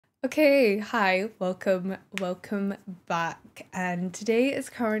Okay, hi, welcome back. And today is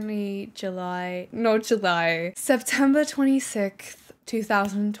currently September 26th,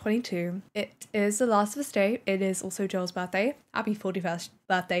 2022. It is the last of us day. It is also Joel's birthday. Happy 41st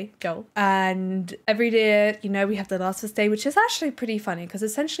birthday, Joel. And every year, we have the last of us day, which is actually pretty funny because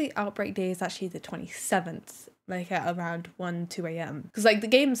essentially Outbreak Day is actually the 27th. Like at around 2 a.m. Because the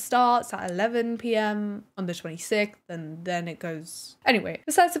game starts at 11 p.m. on the 26th and then it goes... Anyway,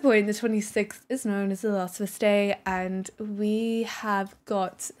 besides the point, the 26th is known as The Last of Us Day, and we have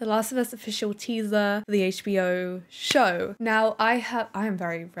got The Last of Us official teaser for the HBO show. Now, I am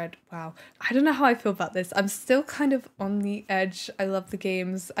very red. Wow. I don't know how I feel about this. I'm still kind of on the edge. I love the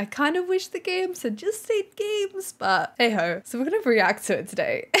games. I kind of wish the games had just stayed games, but hey ho. So we're going to react to it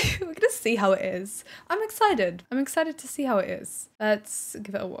today. We're going to see how it is. I'm excited to see how it is. Let's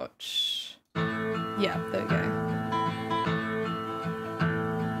give it a watch. Yeah, there we go.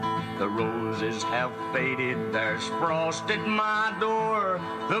 The roses have faded, there's frost at my door.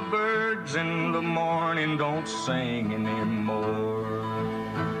 The birds in the morning don't sing anymore.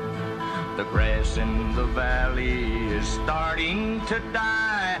 The grass in the valley is starting to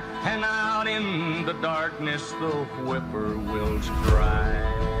die, and out in the darkness the whippoorwills cry.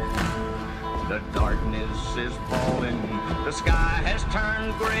 The darkness is falling, the sky has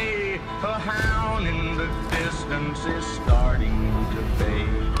turned gray. A hound in the distance is starting to fade.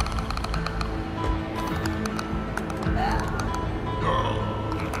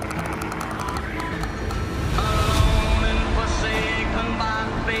 Alone and forsaken by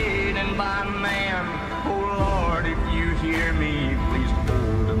fate and by man. Oh Lord, if you hear me, please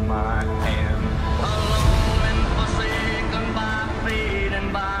hold my hand. Alone and forsaken by fate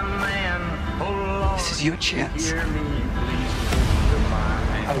and by man. Oh Lord, this is your chance. hear me, please hold my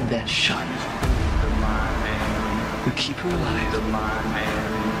hand. Our best shot. Hold my hand. We keep her alive. Hold my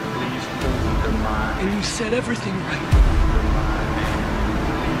hand. Please hold my hand. And you said everything right.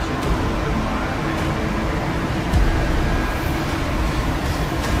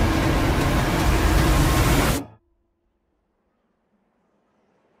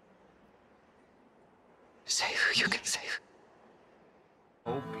 Save who you can save.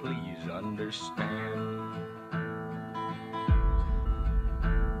 Oh, please understand.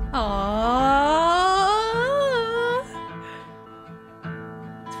 Aww.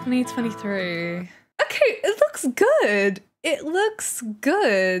 2023. Okay, it looks good. It looks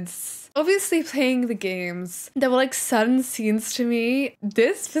good. Obviously playing the games, there were certain scenes to me.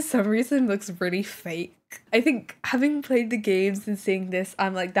 This, for some reason, looks really fake. I think having played the games and seeing this,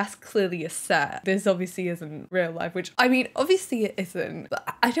 I'm like, that's clearly a set. This obviously isn't real life, which, I mean, obviously it isn't,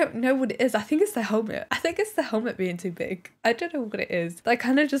 but I don't know what it is. I think it's the helmet. I think it's the helmet being too big. I don't know what it is. That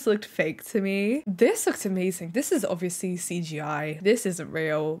kind of just looked fake to me. This looks amazing. This is obviously CGI. This isn't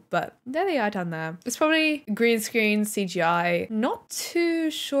real, but there they are down there. It's probably green screen CGI. Not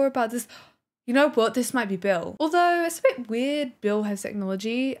too sure about this. You know what? This might be Bill. Although it's a bit weird Bill has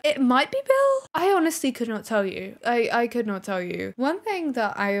technology. It might be Bill. I honestly could not tell you. I could not tell you. One thing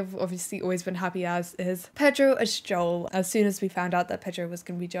that I have obviously always been happy as is Pedro as Joel. As soon as we found out that Pedro was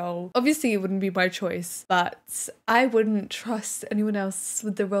going to be Joel. Obviously it wouldn't be my choice, but I wouldn't trust anyone else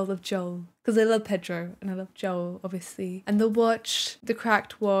with the role of Joel. Because I love Pedro and I love Joel, obviously. And the watch, the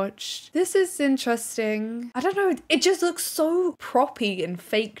cracked watch. This is interesting. I don't know. It just looks so proppy and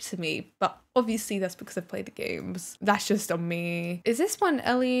fake to me. But obviously that's because I've played the games. That's just on me. Is this when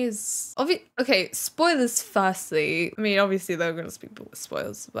Ellie's... Okay, spoilers firstly. I mean, obviously they're going to speak with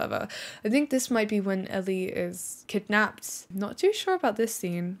spoilers, whatever. I think this might be when Ellie is kidnapped. Not too sure about this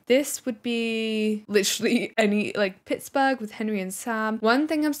scene. This would be literally any... Pittsburgh with Henry and Sam. One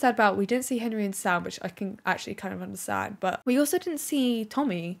thing I'm sad about, we didn't see Henry and Sam, which I can actually kind of understand, but we also didn't see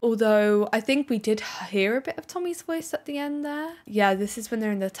Tommy, although I think we did hear a bit of Tommy's voice at the end there. Yeah, this is when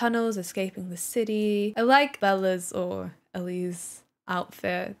they're in the tunnels escaping the city. I like Bella's or Ellie's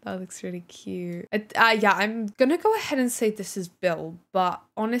outfit. That looks really cute. Yeah, I'm gonna go ahead and say this is Bill, but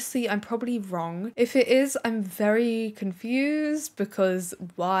honestly I'm probably wrong. If it is, I'm very confused because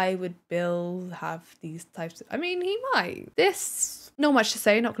why would Bill have these types of... I mean, he might. This... Not much to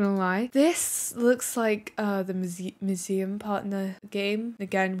say, not gonna lie. This looks like the museum part in the game.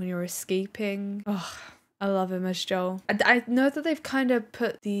 Again, when you're escaping. Oh, I love him as Joel. I know that they've kind of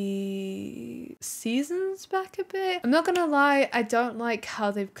put the seasons back a bit. I'm not gonna lie, I don't like how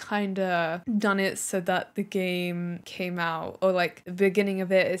they've kind of done it so that the game came out, or like the beginning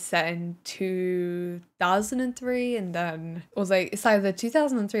of it is set in 2003 and then, or like it's either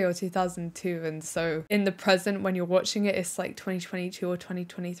 2003 or 2002, and so in the present when you're watching it, it's like 2022 or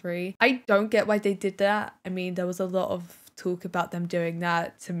 2023. I don't get why they did that. I mean, there was a lot of talk about them doing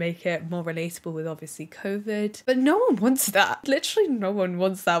that to make it more relatable with obviously COVID. But no one wants that. Literally no one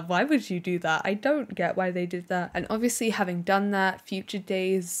wants that. Why would you do that? I don't get why they did that. And obviously having done that, Future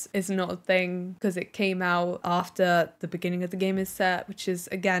Days is not a thing because it came out after the beginning of the game is set, which is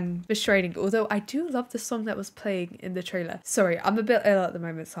again frustrating. Although I do love the song that was playing in the trailer. Sorry, I'm a bit ill at the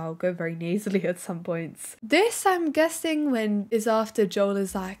moment, so I'll go very nasally at some points. This, I'm guessing, when is after Joel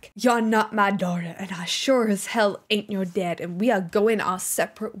is like, "You're not my daughter, and I sure as hell ain't your dad, and we are going our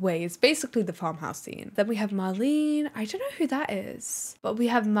separate ways." Basically the farmhouse scene. Then we have Marlene. I don't know who that is, but we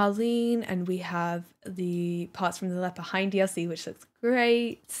have Marlene and we have the parts from the Left Behind DLC, which looks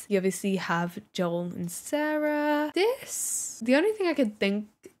great. You obviously have Joel and Sarah. The only thing I could think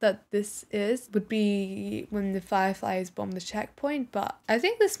that this is would be when the Fireflies bomb the checkpoint, but I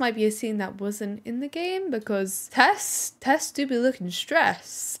think this might be a scene that wasn't in the game because Tess do be looking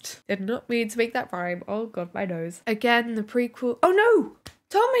stressed. Did not mean to make that rhyme. Oh god, my nose. Again, the prequel. Oh no!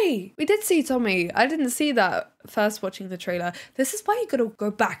 Tommy! We did see Tommy. I didn't see that first watching the trailer. This is why you gotta go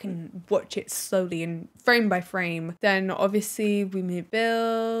back and watch it slowly and frame by frame. Then obviously we meet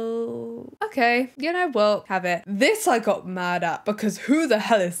Bill. Okay, you know what? Have it. This I got mad at because who the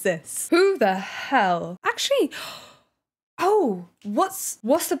hell is this? Who the hell? Actually, oh, what's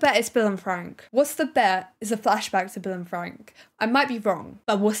the bet? It's Bill and Frank. What's the bet? Is a flashback to Bill and Frank. I might be wrong,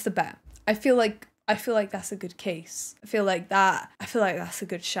 but what's the bet? I feel like that's a good case. I feel like that's a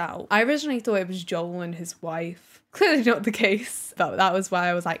good shout. I originally thought it was Joel and his wife. Clearly not the case, but that was why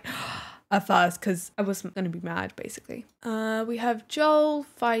I was like, at first, because I wasn't going to be mad, basically. We have Joel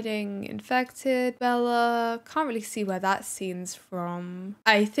fighting infected Bella. Can't really see where that scene's from.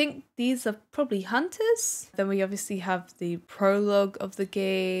 I think these are probably hunters. Then we obviously have the prologue of the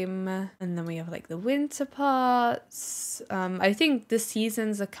game. And then we have like the winter parts. I think the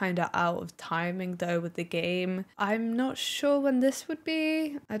seasons are kind of out of timing though with the game. I'm not sure when this would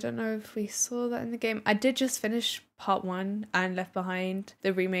be. I don't know if we saw that in the game. I did just finish part 1 and Left Behind,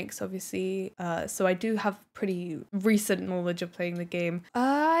 the remakes obviously, so I do have pretty recent knowledge of playing the game.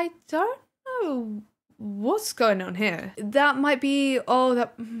 I don't know what's going on here. That might be,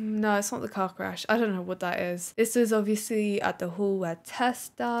 no, it's not the car crash. I don't know what that is. This is obviously at the hall where Tess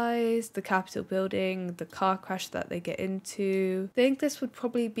dies, the Capitol building, the car crash that they get into. I think this would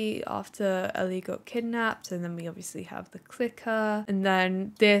probably be after Ellie got kidnapped, and then we obviously have the clicker. And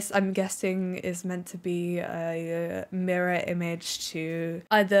then this, I'm guessing, is meant to be a mirror image to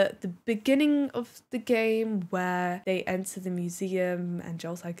either the beginning of the game where they enter the museum and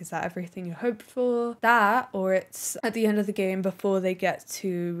Joel's like, "Is that everything you hoped for?" That, or it's at the end of the game before they get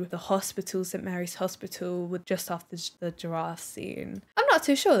to the hospital, St. Mary's Hospital, with just after the giraffe scene. I'm not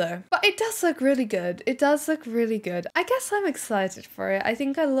too sure though, but it does look really good. It does look really good. I guess I'm excited for it. I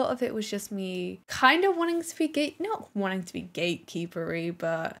think a lot of it was just me kind of wanting to be not wanting to be gatekeepery,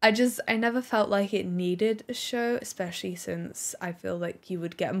 but I never felt like it needed a show, especially since I feel like you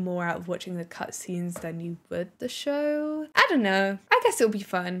would get more out of watching the cutscenes than you would the show. I don't know. I guess it'll be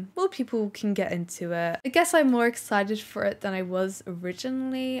fun. More people can get into it. I guess I'm more excited for it than I was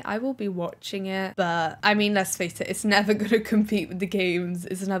originally. I will be watching it, but I mean, let's face it, it's never gonna compete with the games.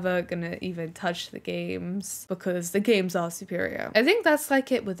 It's never gonna even touch the games because the games are superior. I think that's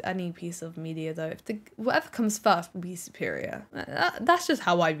like it with any piece of media though. If whatever comes first will be superior. That's just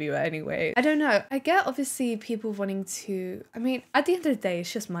how I view it anyway. I don't know. I get obviously people wanting to, I mean, at the end of the day,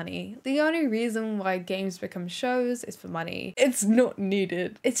 it's just money. The only reason why games become shows is for money. It's not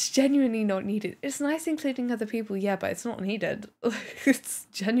needed. It's genuinely not needed. It's nice including other people, yeah, but it's not needed. It's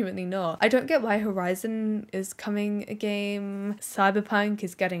genuinely not. I don't get why Horizon is coming a game. Cyberpunk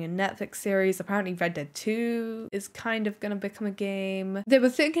is getting a Netflix series. Apparently Red Dead 2 is kind of gonna become a game. They were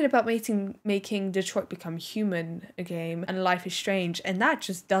thinking about making Detroit Become Human a game and Life is Strange, and that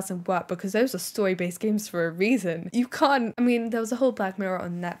just doesn't work because those are story-based games for a reason. You can't, I mean, there was a whole Black Mirror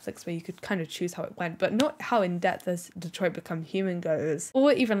on Netflix where you could kind of choose how it went, but not how in-depth as Detroit Become Human goes,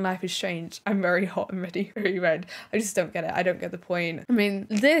 or even Life is Strange. I'm very hot and ready, very red. I just don't get it. I don't get the point. I mean,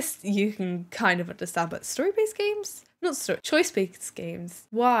 this you can kind of understand, but story-based games? Not choice-based games.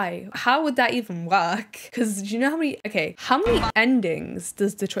 Why? How would that even work? Because do you know how many endings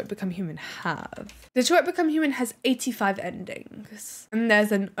does Detroit Become Human have? Detroit Become Human has 85 endings. And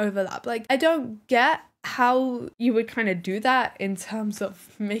there's an overlap. Like, I don't get how you would kind of do that in terms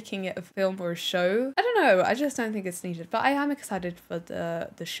of making it a film or a show. I don't know. I just don't think it's needed. But I am excited for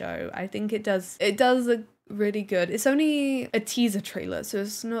the show. I think it does look really good. It's only a teaser trailer, so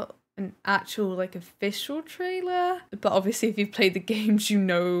it's not an actual like official trailer, but obviously if you've played the games, you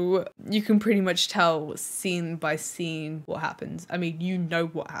know, you can pretty much tell scene by scene what happens. I mean, you know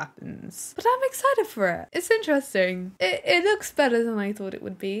what happens, but I'm excited for it. It's interesting. It looks better than I thought it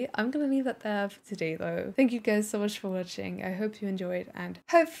would be. I'm gonna leave that there for today though. Thank you guys so much for watching. I hope you enjoyed, and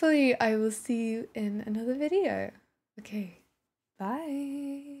hopefully I will see you in another video. Okay,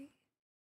 bye.